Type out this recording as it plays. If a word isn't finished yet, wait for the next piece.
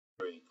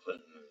Hillary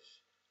Clinton's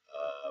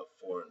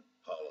foreign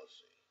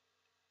policy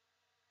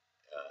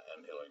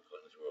and Hillary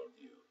Clinton's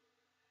worldview.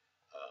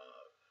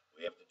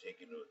 We have to take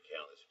into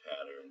account this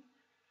pattern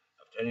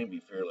of tending to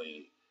be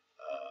fairly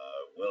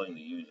willing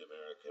to use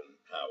American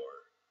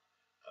power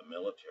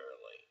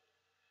militarily.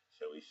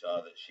 So we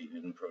saw that she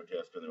didn't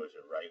protest when there was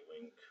a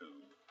right-wing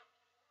coup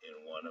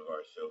in one of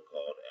our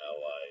so-called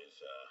allies,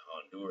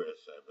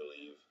 Honduras, I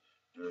believe,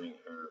 during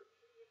her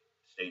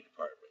State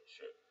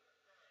Departmentship,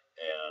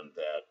 and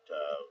that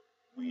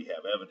we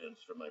have evidence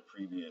from my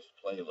previous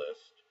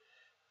playlist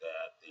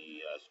that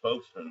the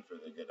spokesman for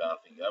the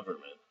Gaddafi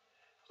government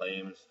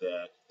claims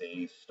that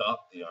they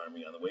stopped the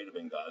army on the way to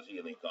Benghazi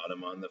and they got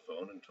him on the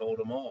phone and told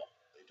him all.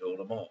 They told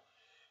him all.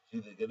 See,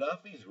 the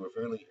Gaddafis were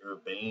fairly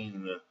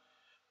urbane,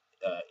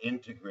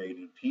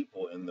 integrated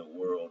people in the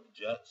world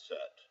jet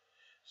set.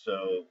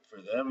 So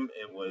for them,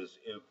 it was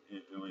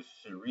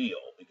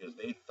surreal because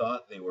they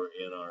thought they were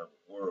in our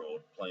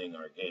world playing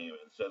our game,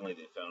 and suddenly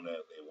they found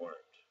out they weren't.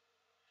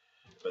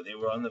 But they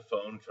were on the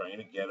phone trying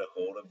to get a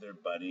hold of their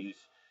buddies,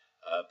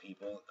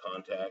 people,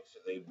 contacts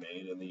that they'd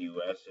made in the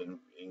U.S. and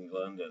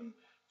England and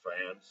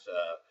France,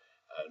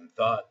 and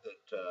thought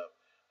that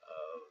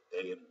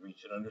they had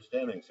reached an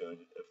understanding. So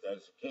if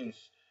that's the case,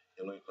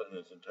 Hillary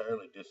Clinton is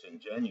entirely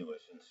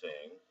disingenuous in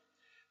saying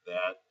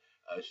that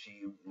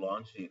she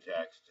launched the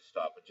attacks to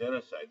stop a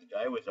genocide. The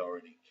die was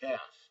already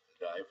cast.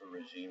 The die for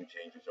regime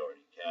change was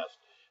already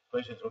cast. The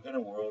question is, what kind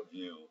of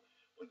worldview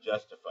would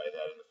justify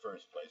that in the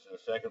first place? In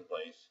the second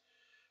place,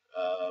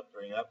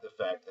 bring up the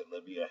fact that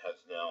Libya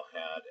has now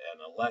had an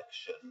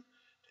election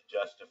to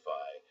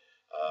justify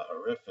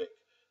horrific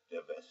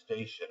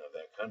devastation of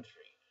that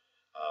country.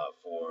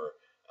 For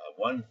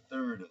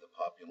 1/3 of the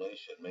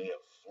population may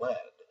have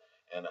fled,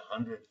 and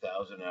 100,000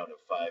 out of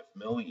 5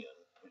 million,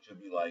 which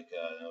would be like,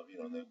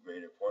 in the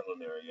greater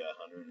Portland area,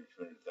 100 or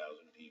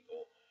 200,000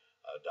 people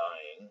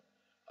dying,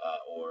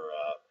 or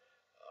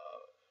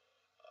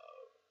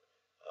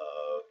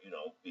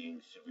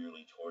being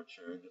severely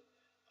tortured.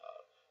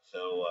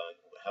 So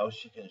how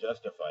she can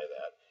justify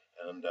that?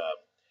 And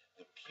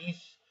the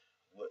piece,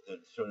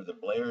 sort of the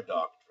Blair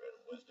Doctrine,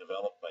 was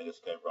developed by this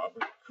guy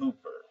Robert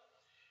Cooper,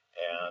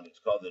 and it's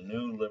called the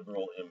New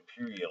Liberal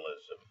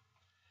Imperialism.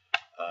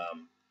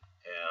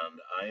 And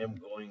I am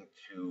going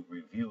to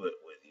review it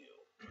with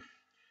you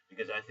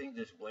because I think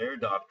this Blair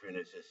Doctrine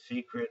is a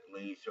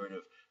secretly sort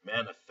of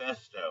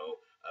manifesto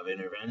of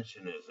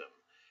interventionism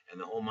and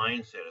the whole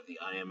mindset of the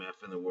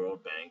IMF and the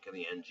World Bank and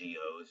the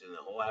NGOs and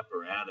the whole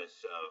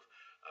apparatus of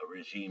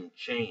regime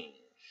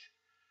change,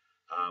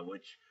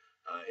 which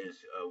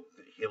is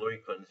Hillary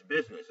Clinton's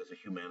business as a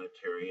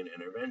humanitarian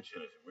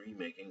interventionist,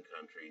 remaking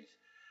countries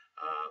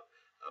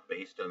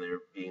based on their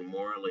being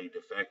morally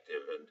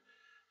defective. And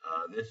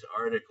this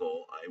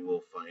article I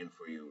will find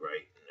for you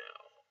right now.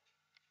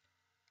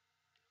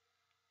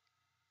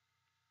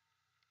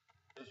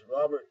 This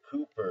Robert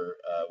Cooper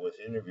was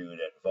interviewed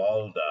at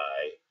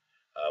Valdai,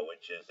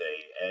 which is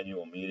a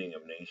annual meeting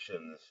of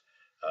nations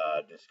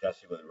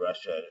discussing with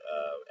Russia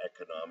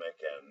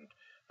economic and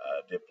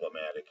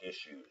diplomatic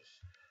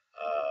issues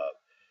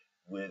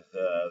with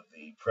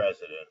the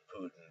President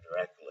Putin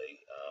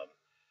directly.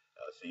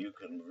 So you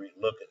can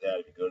look at that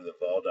if you go to the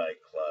Valdai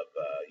Club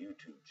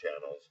YouTube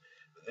channels.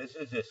 But this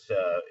is this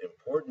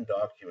important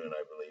document,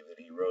 I believe, that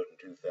he wrote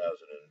in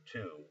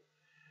 2002,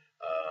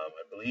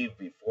 I believe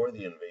before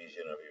the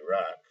invasion of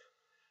Iraq.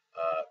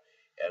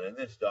 And in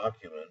this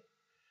document,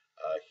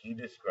 he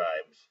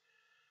describes,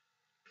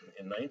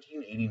 in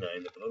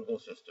 1989, the political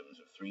systems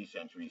of 3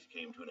 centuries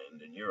came to an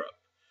end in Europe,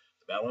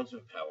 the balance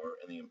of power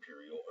and the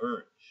imperial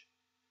urge.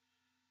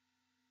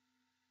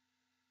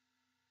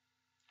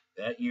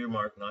 That year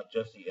marked not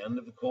just the end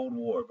of the Cold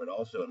War, but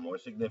also, and more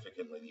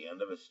significantly, the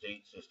end of a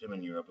state system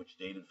in Europe which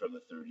dated from the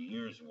 30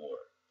 Years' War.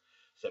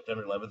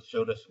 September 11th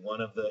showed us one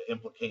of the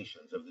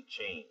implications of the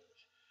change.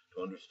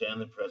 To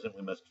understand the present,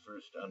 we must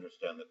first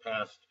understand the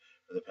past,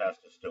 for the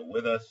past is still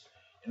with us.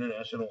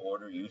 International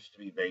order used to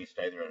be based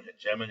either on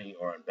hegemony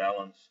or on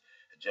balance.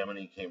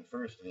 Hegemony came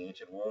first in the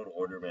ancient world.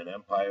 Order meant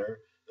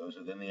empire. Those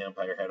within the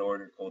empire had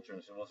order, culture,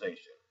 and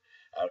civilization.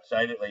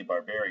 Outside it lay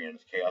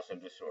barbarians, chaos,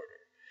 and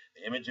disorder.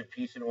 The image of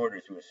peace and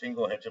order through a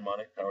single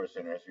hegemonic power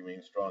center has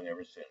remained strong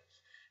ever since.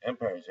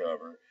 Empires,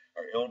 however,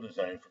 are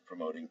ill-designed for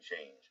promoting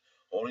change.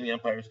 Holding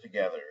empires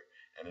together,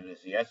 and it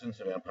is the essence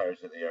of empires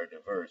that they are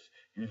diverse,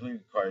 usually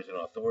requires an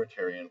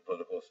authoritarian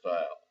political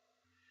style.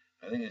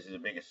 I think this is a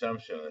big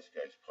assumption on this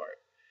guy's part.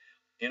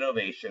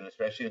 Innovation,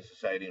 especially in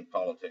society and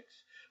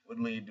politics, would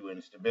lead to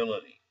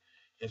instability.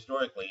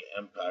 Historically,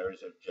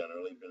 empires have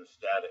generally been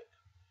static.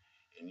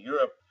 In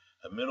Europe,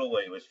 a middle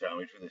way was found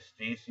between the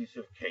stasis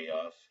of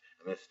chaos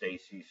and the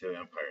stasis of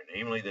empire,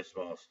 namely the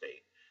small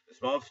state. The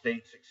small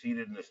state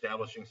succeeded in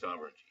establishing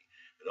sovereignty,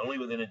 but only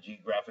within a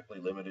geographically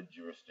limited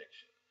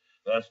jurisdiction.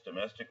 Thus,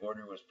 domestic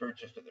order was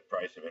purchased at the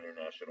price of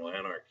international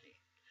anarchy.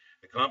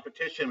 The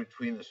competition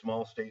between the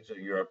small states of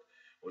Europe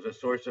was a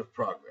source of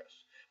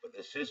progress, but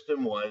the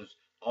system was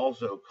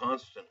also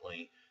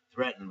constantly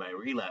threatened by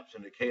relapse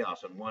into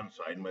chaos on one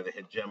side and by the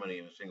hegemony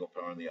of a single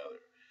power on the other.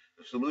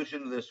 The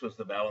solution to this was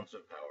the balance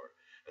of power,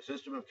 a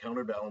system of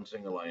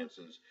counterbalancing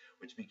alliances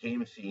which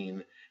became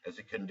seen as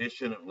a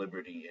condition of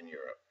liberty in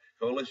Europe.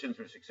 Coalitions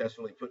were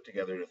successfully put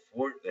together to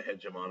thwart the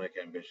hegemonic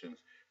ambitions,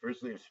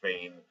 firstly of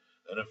Spain,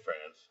 then of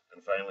France,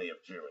 and finally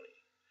of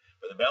Germany.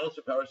 But the balance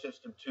of power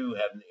system, too,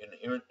 had an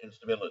inherent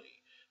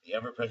instability, the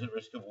ever-present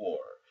risk of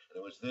war, and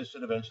it was this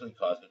that eventually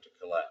caused it to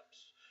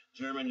collapse.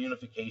 German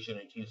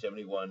unification in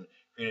 1871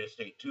 created a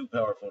state too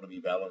powerful to be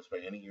balanced by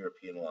any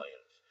European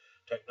alliance.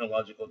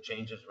 Technological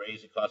changes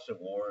raised the cost of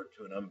war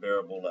to an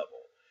unbearable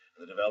level,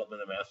 and the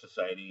development of mass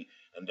society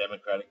and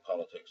democratic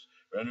politics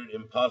rendered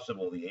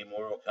impossible the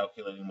amoral,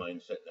 calculating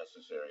mindset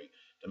necessary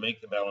to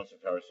make the balance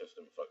of power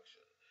system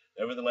function.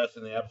 Nevertheless,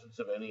 in the absence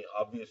of any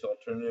obvious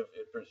alternative,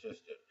 it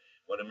persisted.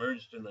 What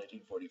emerged in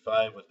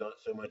 1945 was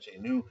not so much a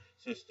new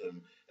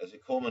system as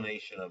a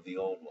culmination of the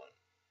old one.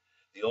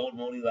 The old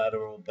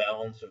multilateral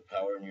balance of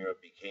power in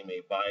Europe became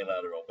a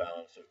bilateral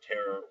balance of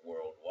terror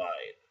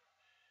worldwide.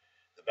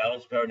 The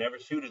balance of power never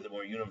suited the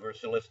more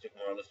universalistic,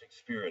 moralistic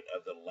spirit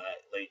of the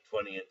late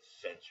 20th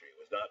century.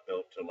 It was not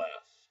built to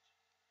last.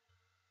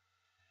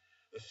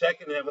 The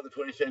second half of the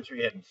 20th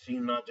century had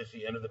seen not just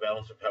the end of the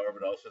balance of power,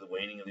 but also the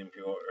waning of the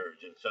imperial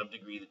urge. In some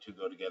degree, the two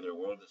go together. A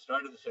world that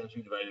started the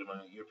century divided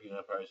among European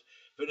empires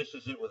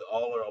finishes it with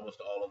all or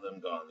almost all of them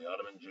gone. The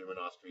Ottoman, German,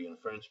 Austrian,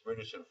 French,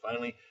 British, and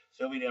finally,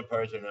 Soviet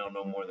empires are now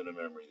no more than a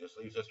memory. This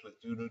leaves us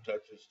with two new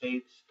types of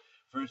states.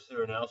 First,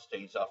 there are now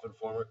states, often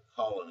former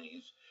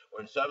colonies, where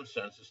in some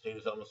sense the state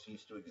has almost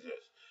ceased to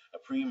exist. A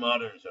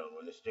pre-modern zone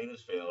where the state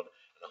has failed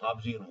and a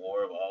Hobbesian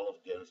war of all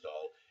against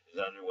all is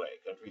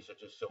underway. Countries such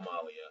as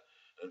Somalia,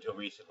 until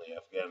recently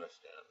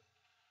Afghanistan.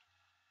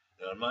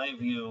 Now, in my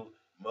view,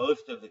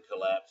 most of the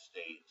collapsed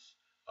states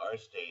are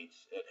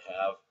states that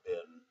have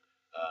been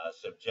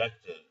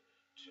subjected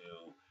to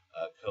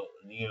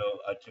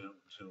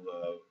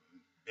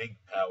big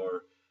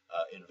power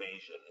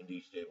invasion and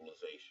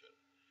destabilization.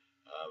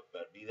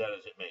 But be that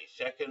as it may.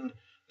 Second,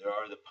 there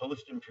are the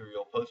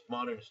post-imperial,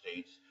 post-modern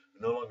states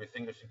who no longer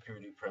think of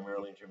security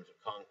primarily in terms of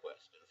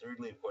conquest. And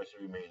thirdly, of course,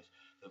 there remains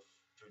the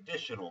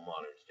traditional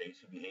modern states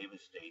who behave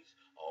as states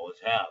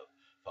always have,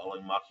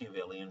 following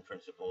Machiavellian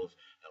principles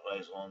and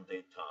raison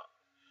d'etat.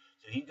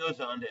 So he goes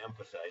on to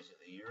emphasize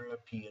that the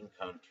European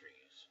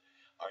countries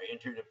are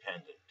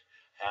interdependent,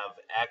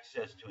 have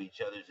access to each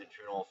other's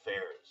internal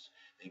affairs.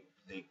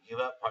 They give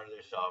up part of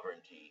their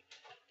sovereignty,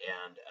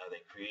 and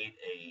they create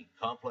a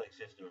complex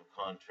system of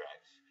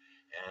contracts.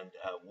 And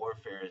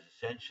warfare is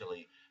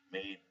essentially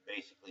made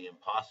basically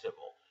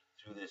impossible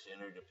through this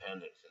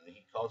interdependence. And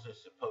he calls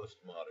this a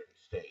postmodern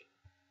state.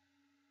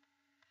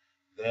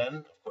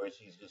 Then, of course,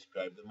 he's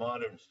described the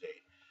modern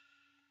state.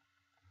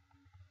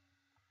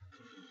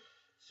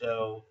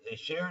 So, the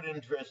shared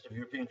interest of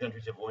European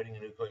countries avoiding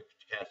a nuclear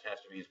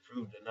catastrophe has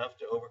proved enough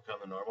to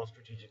overcome the normal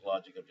strategic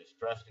logic of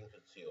distrust and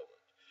concealment.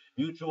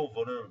 Mutual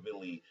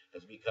vulnerability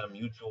has become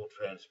mutual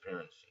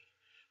transparency.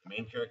 The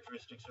main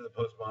characteristics of the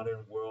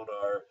postmodern world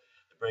are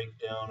the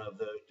breakdown of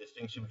the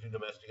distinction between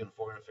domestic and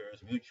foreign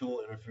affairs, mutual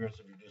interference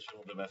of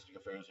judicial domestic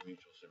affairs, and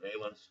mutual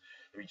surveillance,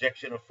 the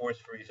rejection of force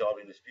for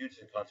resolving disputes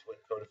and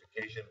consequent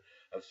codification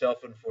of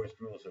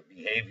self-enforced rules of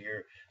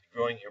behavior, the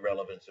growing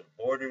irrelevance of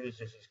borders.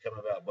 This has come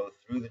about both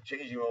through the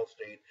changing world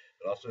state,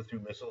 but also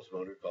through missiles,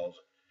 motor cars,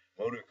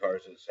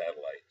 and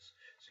satellites.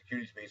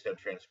 Security is based on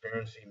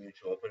transparency,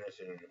 mutual openness,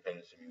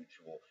 interdependence, and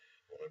mutual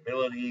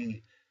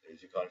vulnerability. There's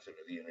the concept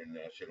of the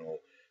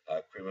International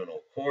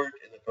Criminal Court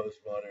in the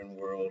postmodern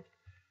world.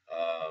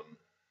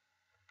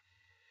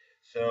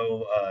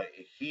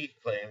 He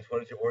claims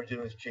what is the origin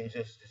of this change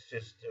in the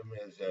system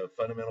as a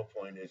fundamental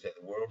point is that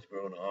the world's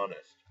grown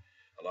honest.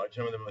 A large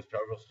number of the most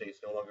powerful states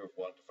no longer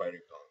want to fight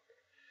or conquer.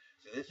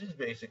 So this is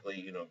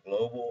basically,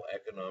 global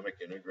economic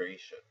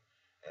integration.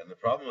 And the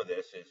problem with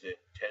this is it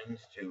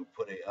tends to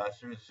put a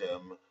us or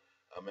them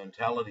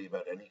mentality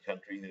about any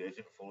country that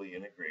isn't fully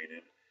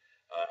integrated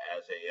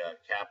as a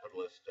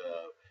capitalist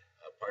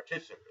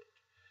participant,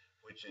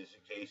 which is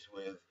the case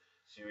with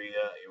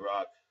Syria,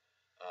 Iraq,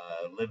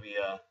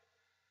 Libya,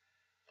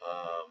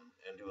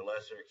 and to a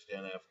lesser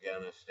extent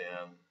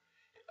Afghanistan.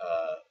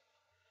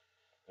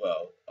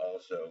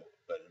 Also,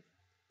 but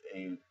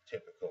a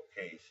typical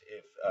case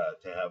if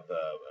to have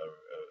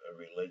a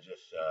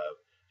religious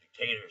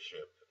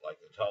dictatorship like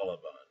the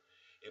Taliban.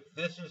 If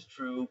this is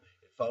true,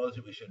 it follows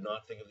that we should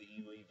not think of the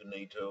EU, even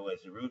NATO,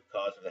 as the root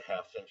cause of the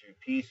half-century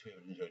peace we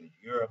have enjoyed in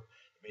Europe.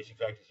 The basic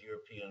fact is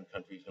European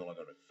countries no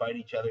longer fight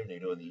each other.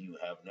 NATO and the EU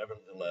have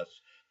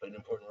nevertheless played an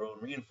important role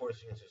in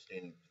reinforcing and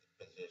sustaining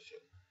the position.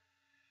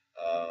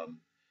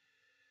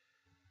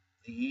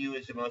 The EU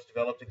is the most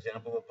developed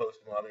example of a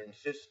postmodern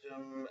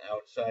system.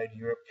 Outside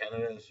Europe,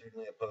 Canada is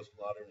certainly a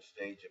postmodern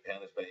state.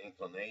 Japan is by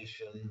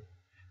inclination.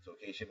 Its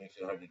location makes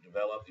it hard to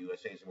develop. The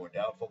USA is a more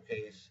doubtful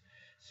case,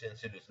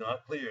 since it is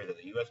not clear that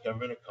the U.S.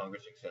 government or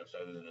Congress accepts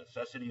either the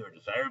necessity or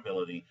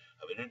desirability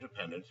of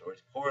interdependence or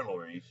its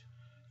corollaries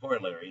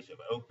corollaries of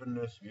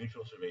openness,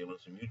 mutual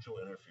surveillance, and mutual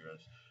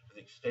interference to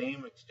the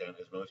same extent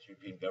as most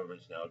European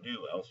governments now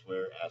do.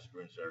 Elsewhere,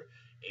 aspirants are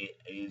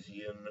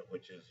ASEAN,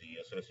 which is the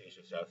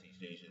Association of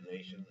Southeast Asian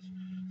Nations,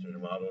 sort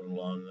of modeled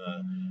along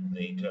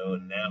NATO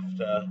and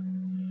NAFTA,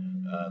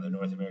 the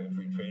North American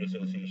Free Trade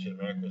Association,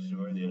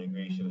 Mercosur, the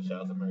integration of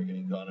South American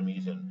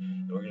economies, and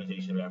the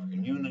Organization of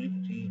African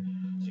Unity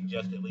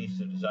suggest at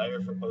least a desire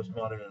for a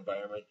postmodern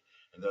environment,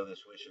 and though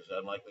this wish is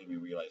unlikely to be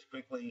realized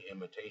quickly,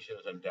 imitation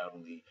is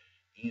undoubtedly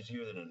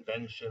easier than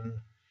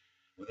invention.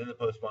 Within the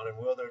postmodern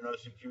world, there are no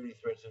security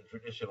threats in the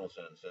traditional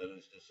sense, that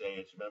is to say,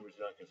 its members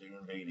do not consider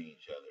invading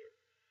each other.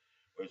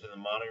 Whereas in the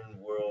modern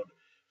world,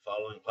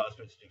 following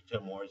Clausewitz's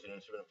dictum war is an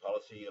instrument of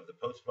policy of the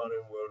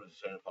postmodern world is a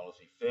sign of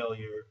policy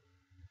failure.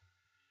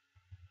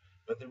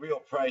 But the real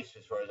price,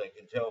 as far as I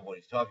can tell, what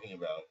he's talking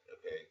about,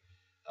 okay,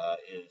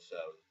 is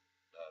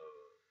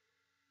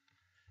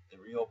the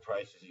real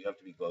price is you have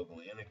to be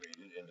globally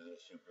integrated into the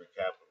super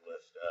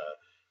capitalist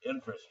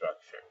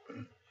infrastructure.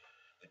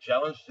 The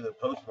challenge to the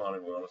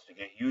postmodern world is to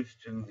get used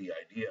to the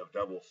idea of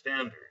double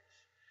standards.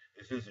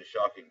 This is a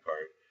shocking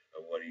part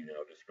of what he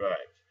now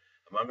describes.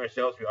 Among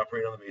ourselves, we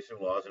operate on the basis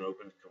of laws and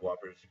open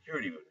cooperative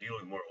security, but deal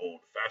with more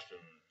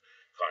old-fashioned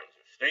kinds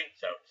of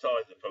states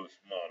outside the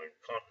postmodern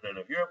continent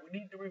of Europe. We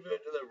need to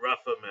revert to the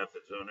rougher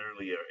methods of an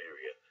earlier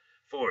area.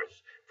 Force,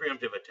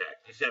 preemptive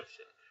attack,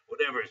 deception,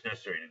 whatever is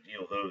necessary to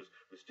deal with those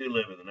who still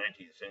live in the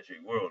 19th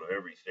century world of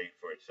every state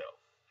for itself.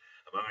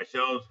 Among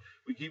ourselves,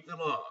 we keep the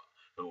law,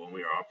 but when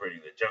we are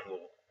operating the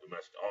jungle, we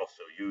must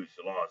also use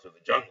the laws of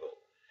the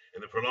jungle.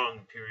 In the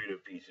prolonged period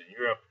of peace in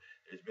Europe,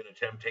 there has been a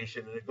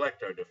temptation to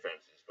neglect our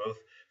defenses, both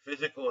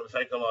physical and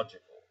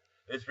psychological.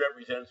 This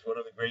represents one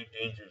of the great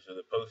dangers of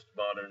the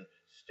postmodern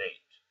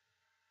state.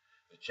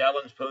 The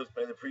challenge posed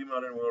by the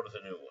pre-modern world is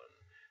a new one.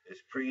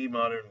 This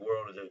pre-modern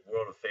world is a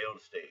world of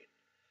failed state.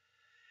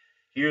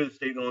 Here, the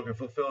state no longer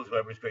fulfills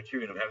Weber's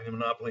criterion of having a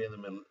monopoly in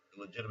the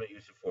legitimate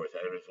use of force.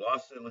 Either it has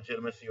lost the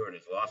legitimacy or it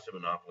has lost the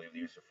monopoly of the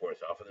use of force.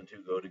 Often the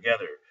two go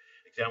together.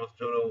 Examples of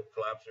total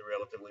collapse are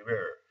relatively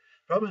rare.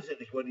 The problem is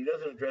that what he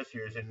doesn't address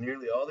here is in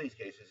nearly all these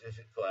cases, this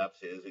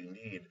collapse is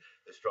indeed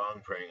the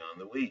strong preying on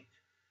the weak.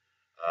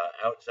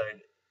 Outside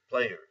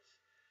players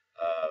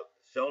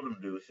seldom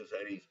do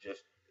societies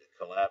just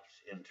collapse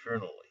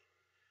internally.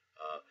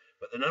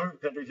 But the number of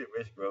countries at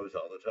risk grows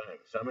all the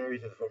time. Some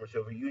areas of the former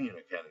Soviet Union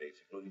are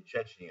candidates, including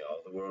Chechnya.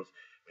 All the world's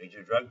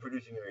major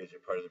drug-producing areas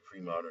are part of the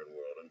pre-modern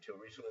world. Until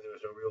recently, there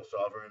was no real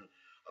sovereign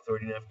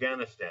authority in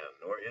Afghanistan,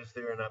 nor is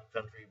there in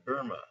upcountry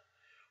Burma,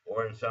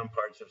 or in some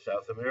parts of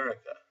South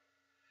America,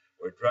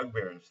 where drug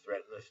barons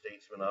threaten the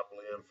state's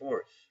monopoly on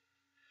force.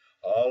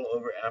 All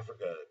over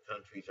Africa,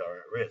 countries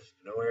are at risk.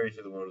 No areas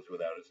of the world is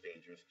without its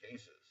dangerous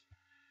cases.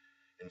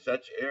 In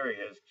such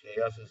areas,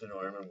 chaos is the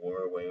norm and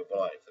war a way of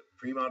life. The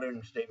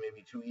pre-modern state may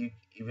be too weak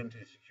even to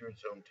secure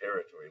its own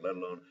territory, let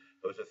alone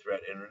pose a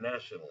threat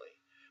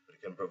internationally. But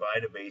it can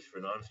provide a base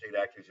for non-state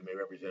actors who may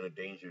represent a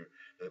danger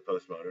to the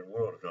postmodern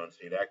world. If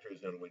non-state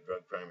actors, notably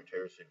drug crime and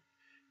terrorist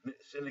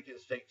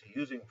syndicates, take to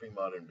using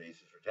pre-modern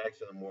bases for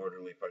taxing the more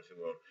orderly parts of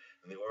the world,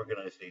 then the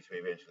organized states may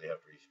eventually have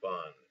to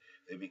respond.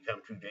 If they become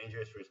too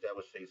dangerous for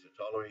established states to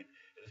tolerate,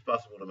 it is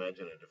possible to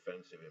imagine a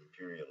defensive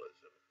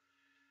imperialism.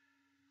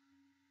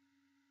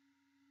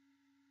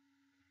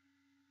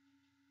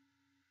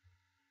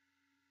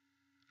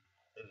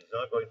 It is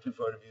not going too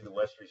far to view the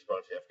West's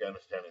response to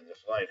Afghanistan in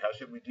this light. How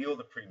should we deal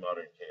with the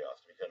pre-modern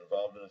chaos? To become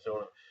involved in its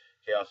own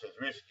chaos is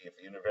risky. If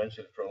the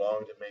intervention is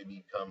prolonged, it may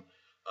become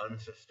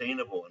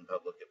unsustainable in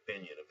public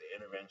opinion. If the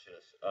intervention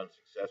is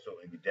unsuccessful,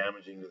 it may be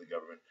damaging to the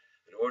government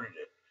that ordered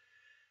it.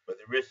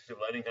 But the risks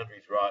of letting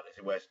countries rot, as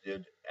the West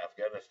did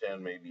Afghanistan,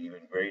 may be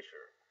even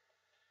greater.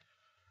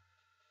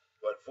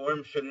 What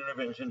form should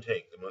intervention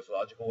take? The most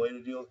logical way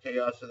to deal with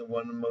chaos and the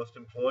one most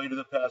employed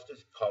in the past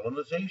is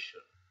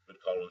colonization. But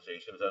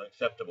colonization is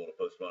unacceptable to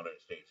postmodern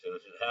states, and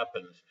as it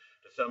happens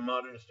to some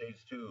modern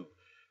states too,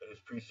 it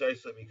is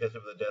precisely because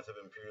of the death of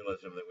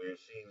imperialism that we are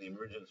seeing the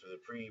emergence of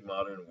the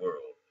pre-modern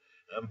world.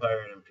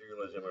 Empire and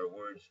imperialism are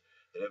words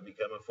that have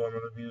become a form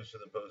of abuse in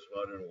the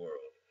postmodern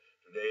world.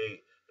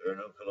 Today, there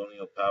are no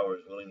colonial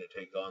powers willing to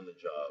take on the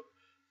job,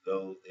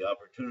 though the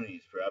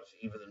opportunities, perhaps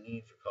even the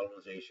need for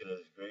colonization,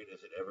 is as great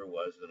as it ever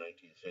was in the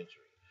 19th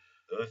century.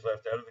 Those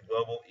left out of the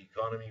global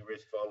economy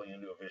risk falling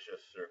into a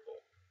vicious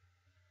circle.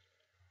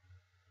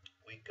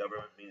 Weak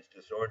government means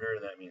disorder,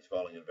 and that means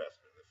falling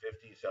investment. In the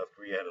 50s, South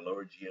Korea had a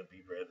lower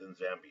GNP per head than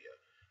Zambia.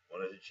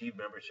 One has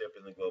achieved membership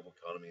in the global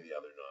economy, the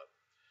other not.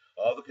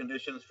 All the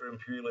conditions for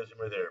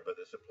imperialism are there, but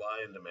the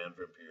supply and demand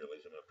for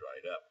imperialism have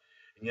dried up.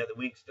 And yet the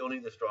weak still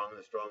need the strong, and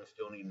the strong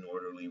still need an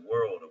orderly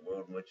world, a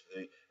world in which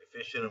the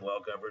efficient and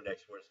well-governed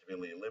export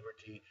stability and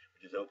liberty,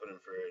 which is open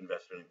for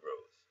investment and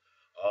growth.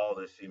 All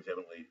this seems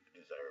eminently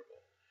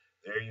desirable.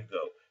 There you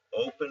go.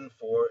 Open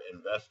for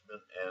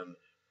investment and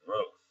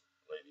growth,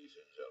 ladies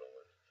and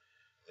gentlemen.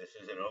 This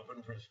is an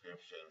open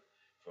prescription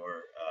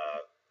for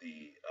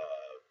the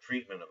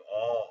treatment of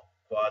all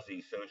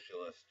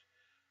quasi-socialist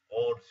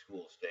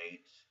old-school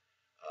states,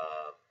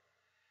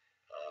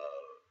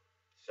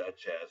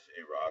 such as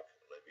Iraq,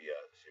 Libya, Libya,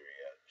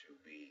 Syria, to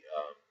be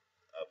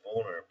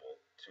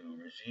vulnerable to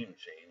regime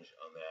change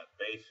on that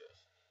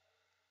basis.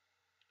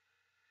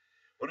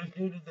 What is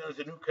needed then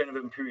is a new kind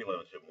of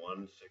imperialism,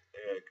 one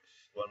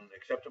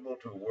acceptable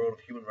to a world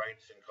of human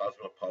rights and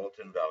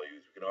cosmopolitan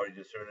values. We can already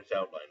discern its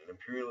outline. An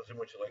imperialism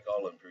which, like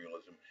all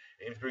imperialism,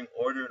 aims to bring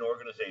order and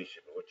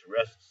organization, but which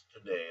rests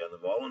today on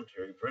the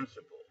voluntary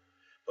principle.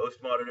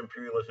 Postmodern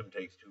imperialism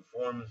takes two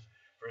forms.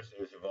 First,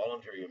 there is a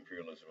voluntary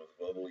imperialism of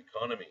the global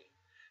economy.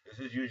 This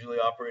is usually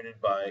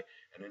operated by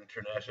an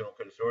international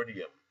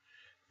consortium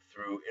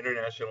through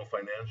international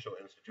financial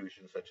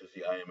institutions such as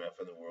the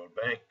IMF and the World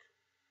Bank.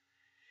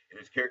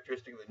 It is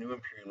characteristic of the new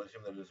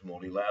imperialism that it is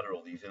multilateral.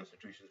 These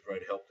institutions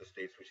provide help to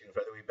states wishing to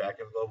find their way back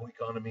into the global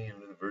economy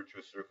and into the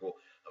virtuous circle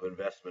of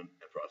investment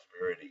and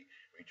prosperity.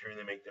 In return,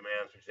 they make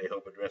demands which they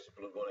hope address the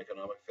political and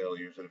economic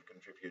failures that have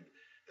contributed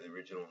to the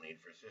original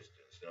need for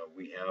assistance. Now,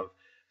 we have,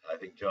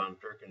 I think, John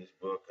Perkins'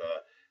 book,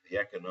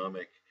 The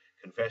Economic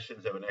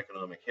Confessions of an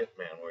Economic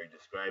Hitman, where he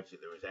describes that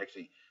there was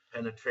actually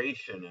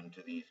penetration into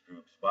these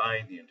groups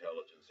by the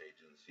intelligence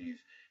agencies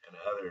and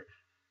other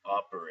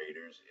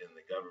operators in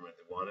the government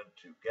that wanted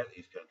to get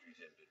these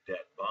countries into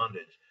debt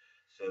bondage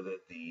so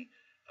that the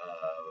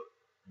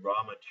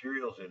raw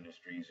materials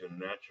industries and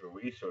natural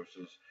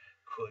resources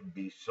could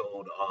be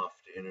sold off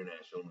to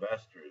international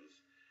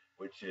investors,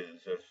 which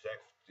is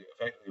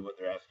effectively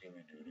what they're asking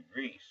to do to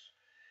Greece.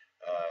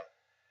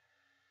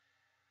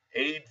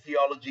 Aid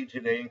theology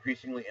today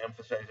increasingly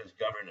emphasizes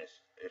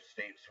governance. If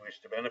states wish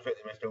to benefit,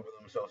 they must open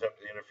themselves up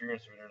to the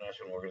interference of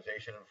international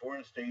organization and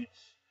foreign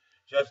states.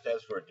 Just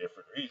as for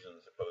different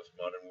reasons, the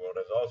postmodern world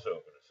has also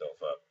opened itself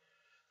up.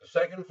 The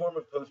second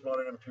form of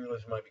postmodern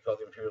imperialism might be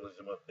called the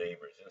imperialism of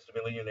neighbors.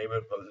 Instability in your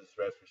neighborhood poses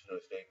threats which no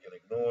state can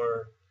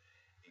ignore.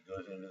 He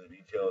goes into the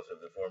details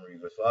of the former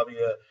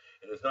Yugoslavia.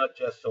 It is not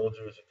just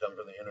soldiers that come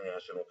from the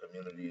international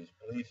communities,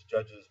 police,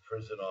 judges,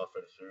 prison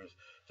officers,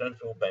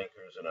 central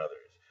bankers, and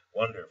others.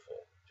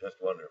 Wonderful,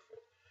 just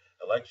wonderful.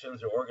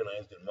 Elections are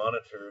organized and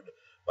monitored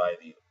by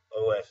the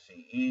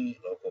OSCE.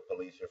 Local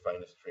police are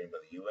finest trained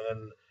by the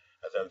UN.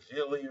 As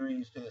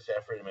auxiliaries to this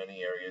effort in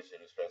many areas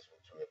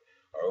indispensable to it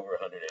are over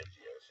 100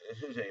 NGOs.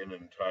 This is an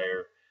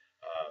entire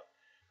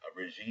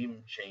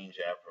regime change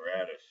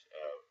apparatus,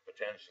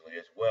 potentially,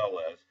 as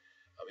well as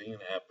being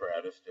an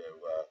apparatus to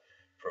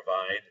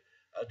provide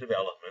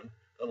development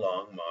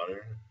along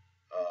modern,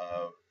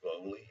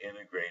 globally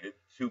integrated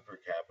super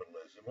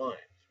capitalism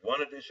lines.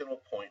 One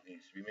additional point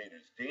needs to be made.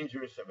 It's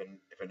dangerous if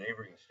a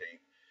neighboring state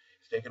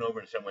is taken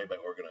over in some way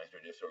by organized or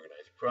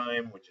disorganized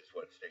crime, which is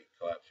what state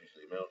collapse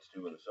usually amounts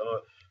to. And so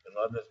Bin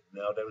Laden has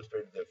now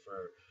demonstrated that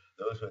for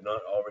those who have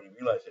not already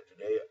realized it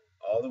today,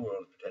 all the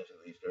world is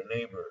potentially at least our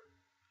neighbor.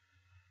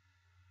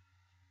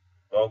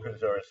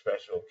 Balkans are a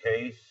special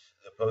case.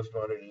 The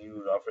postmodern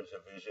EU offers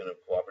a vision of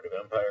cooperative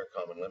empire,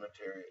 common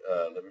liberty,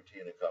 and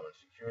a common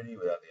security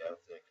without the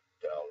ethnic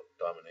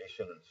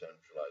domination and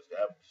centralized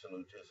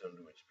absolutism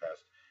to which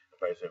past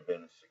empires have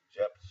been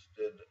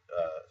subjected.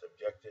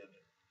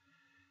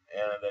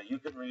 And you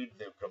can read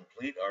the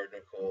complete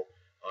article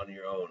on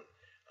your own.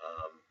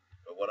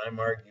 But what I'm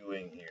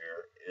arguing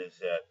here is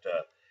that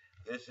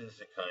this is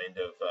the kind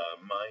of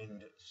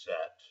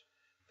mindset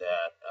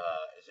that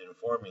is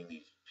informing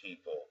these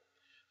people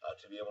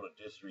to be able to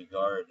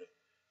disregard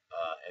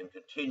and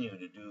continue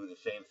to do the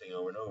same thing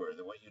over and over.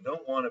 What you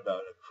don't want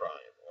about a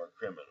crime or a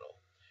criminal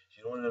is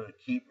you don't want them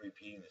to keep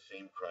repeating the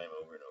same crime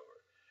over and over.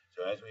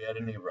 So as we had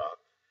in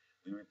Iraq,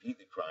 we repeat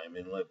the crime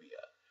in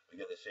Libya. We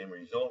get the same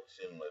results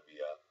in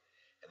Libya,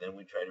 and then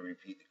we try to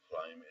repeat the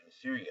crime in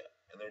Syria.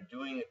 And they're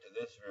doing it to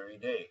this very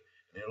day.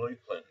 And Hillary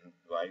Clinton,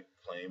 who I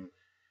claim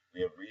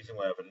we have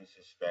reasonable evidence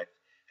to suspect,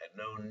 had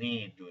no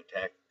need to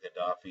attack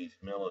Gaddafi's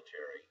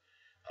military.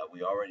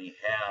 We already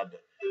had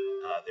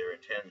their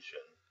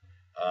attention,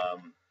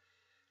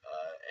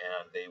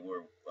 and they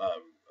were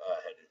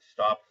had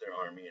stopped their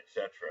army,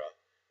 etc.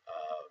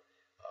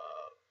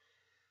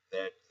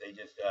 That they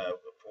just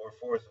pour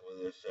forth with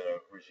this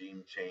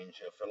regime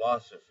change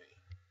philosophy.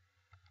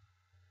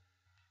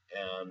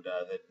 And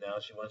that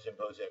now she wants to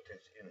impose that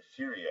in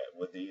Syria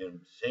with the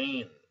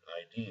insane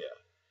idea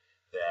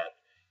that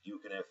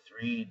you can have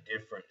three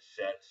different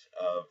sets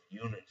of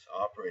units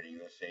operating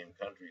in the same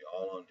country,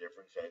 all on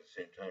different sides at the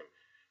same time.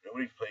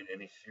 Nobody who's played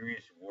any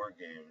serious war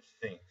games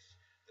thinks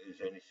that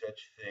there's any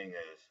such thing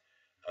as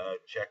a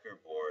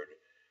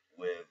checkerboard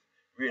with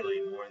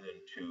really more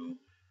than two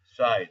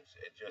sides.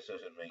 It just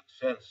doesn't make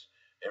sense.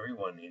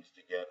 Everyone needs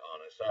to get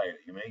on a side.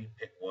 You may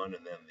pick one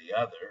and then the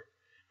other,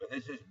 but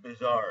this is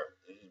bizarre.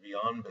 This is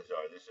beyond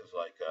bizarre. This is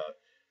like a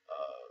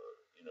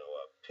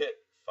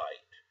pit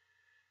fight.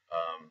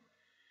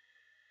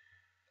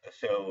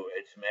 So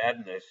it's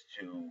madness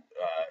to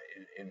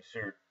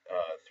insert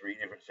three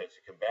different sets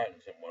of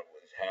combatants. And what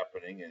was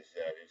happening is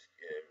that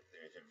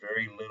there's a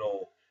very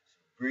little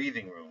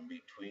breathing room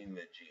between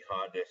the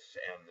jihadists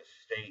and the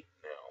state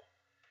now.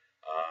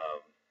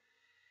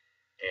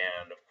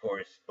 And of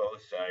course, both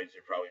sides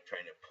are probably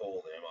trying to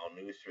pull them.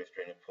 Al-Nusra is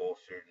trying to pull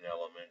certain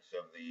elements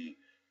of the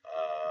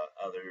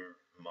other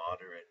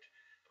moderate.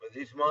 But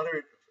these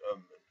moderate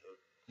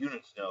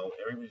units know.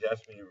 Everybody's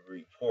asked me to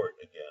report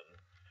again,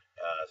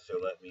 so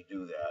let me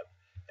do that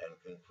and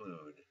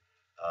conclude,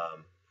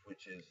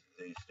 which is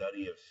the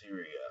study of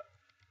Syria.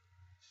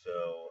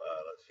 So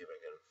let's see if I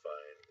can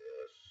find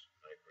this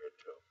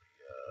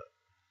Microtopia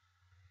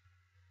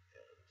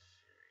and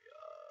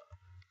Syria.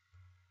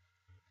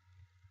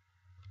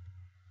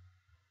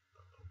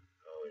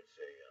 Oh, it's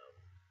a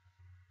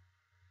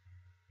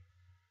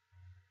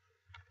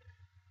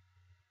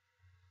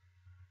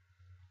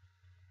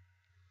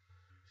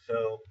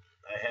so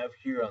I have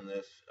here on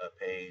this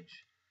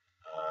page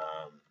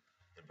um,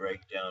 the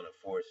breakdown of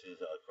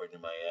forces according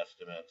to my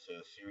estimate.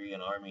 So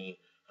Syrian army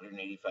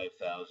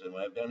 185,000.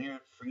 What I've done here,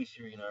 Free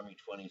Syrian Army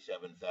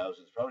 27,000.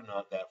 It's probably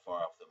not that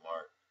far off the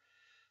mark.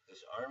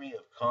 This army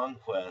of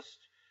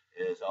conquest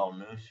is Al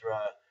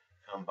Nusra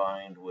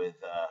combined with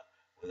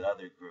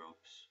other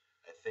groups.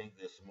 I think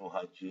this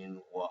Muhajin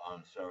wa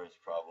Ansar is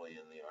probably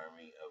in the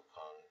army of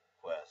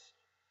conquest.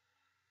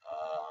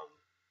 Um,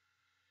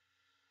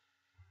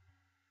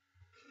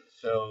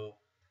 so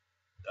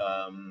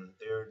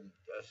they're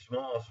a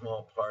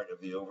small part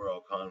of the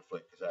overall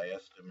conflict because I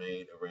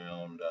estimate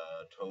around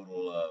a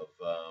total of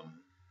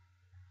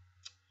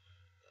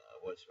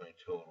what's my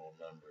total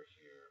number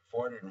here?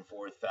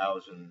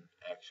 404,000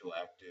 actual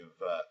active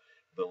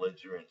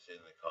belligerents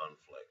in the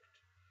conflict.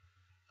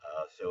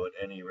 So at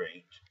any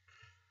rate,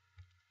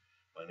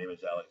 my name is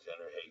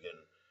Alexander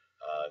Hagen.